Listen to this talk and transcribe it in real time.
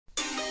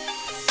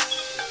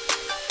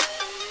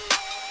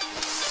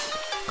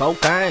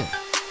cocaine.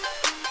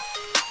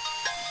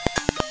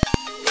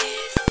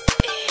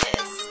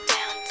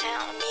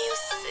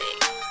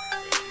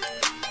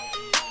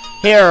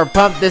 Here,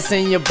 pump this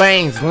in your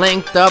veins,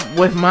 linked up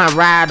with my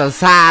riders,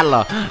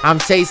 holla. I'm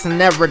chasing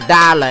every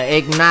dollar,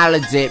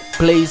 acknowledge it.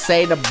 Please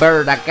say the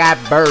bird, I got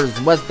birds.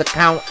 What's the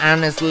count?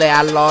 Honestly,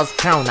 I lost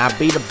count. I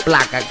beat a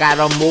block, I got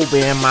a movie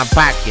in my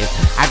pocket.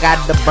 I got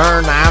the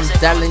burner, I'm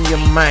telling you,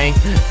 man.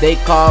 They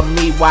call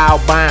me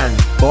Wild Bond,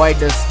 boy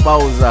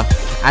disposer.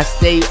 I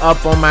stay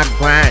up on my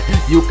grind,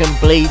 you can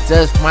bleed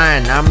just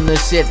fine. I'm the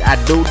shit,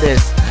 I do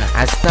this.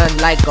 I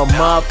stunt like a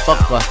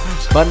motherfucker.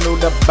 Bundle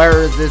the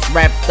birds, it's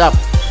wrapped up.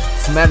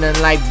 Smelling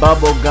like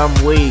bubblegum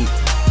weed,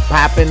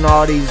 popping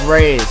all these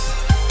reds.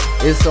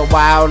 It's a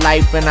wild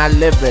life and I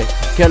live it.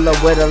 Killer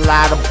with a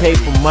lot of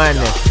paper money.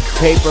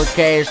 Paper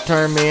cash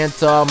turned me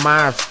into a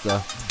monster.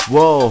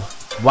 Whoa,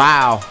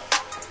 wow,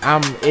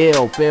 I'm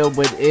ill, filled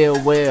with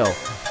ill will.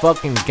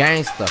 Fucking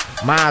gangster,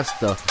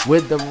 monster,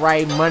 with the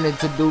right money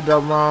to do the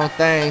wrong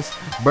things.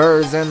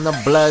 Birds and the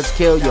bloods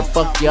kill you,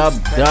 fuck you up,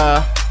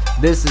 duh.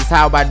 This is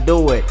how I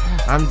do it,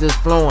 I'm just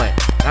fluent.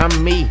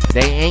 I'm me,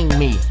 they ain't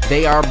me,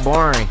 they are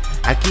boring.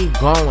 I keep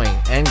going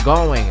and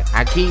going,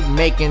 I keep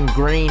making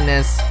green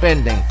and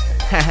spending.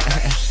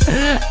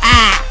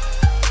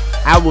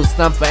 I will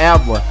stunt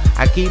forever,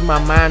 I keep my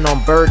mind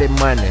on birdie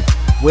money.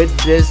 With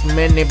this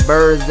many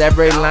birds,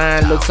 every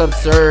line looks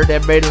absurd,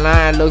 every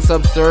line looks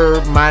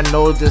absurd. My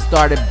nose just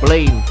started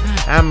bleeding,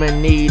 I'm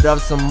in need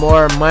of some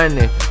more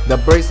money. The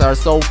bricks are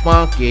so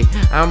funky,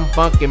 I'm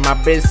funky, my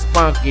bitch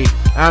spunky.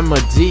 I'm a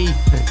G,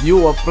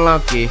 you a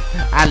flunky,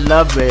 I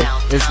love it,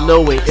 it's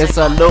Louis, it's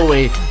a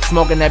Louis.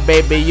 Smoking that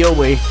baby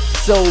Yui,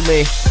 sue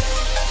me.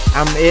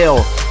 I'm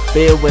ill,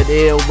 filled with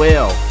ill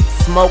will.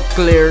 Smoke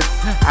cleared,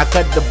 I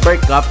cut the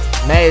brick up,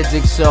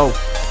 magic show.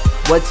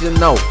 What you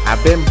know,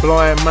 I've been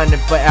blowing money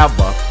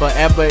forever.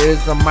 Forever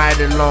is a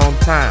mighty long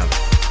time.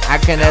 I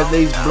can at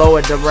least blow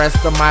it the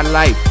rest of my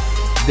life.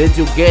 Did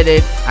you get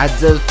it? I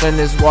just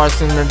finished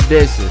washing the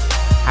dishes.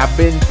 I've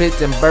been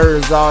pitching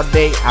birds all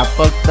day. I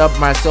fucked up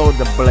my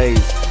shoulder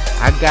blades.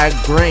 I got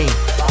green,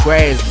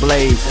 grass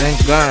blades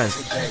and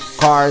guns,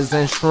 cars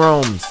and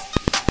shrooms.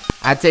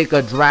 I take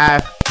a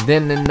drive,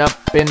 then end up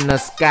in the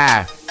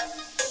sky.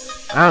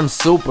 I'm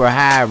super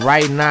high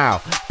right now,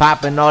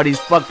 popping all these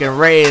fucking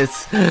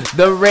reds.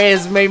 The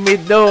reds make me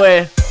do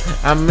it.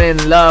 I'm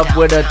in love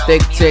with a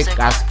thick chick.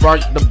 I spark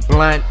the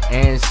blunt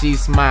and she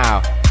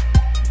smile.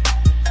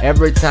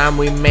 Every time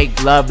we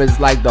make love,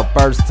 it's like the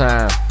first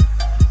time.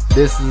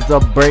 This is a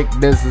brick,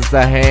 this is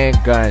a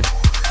handgun.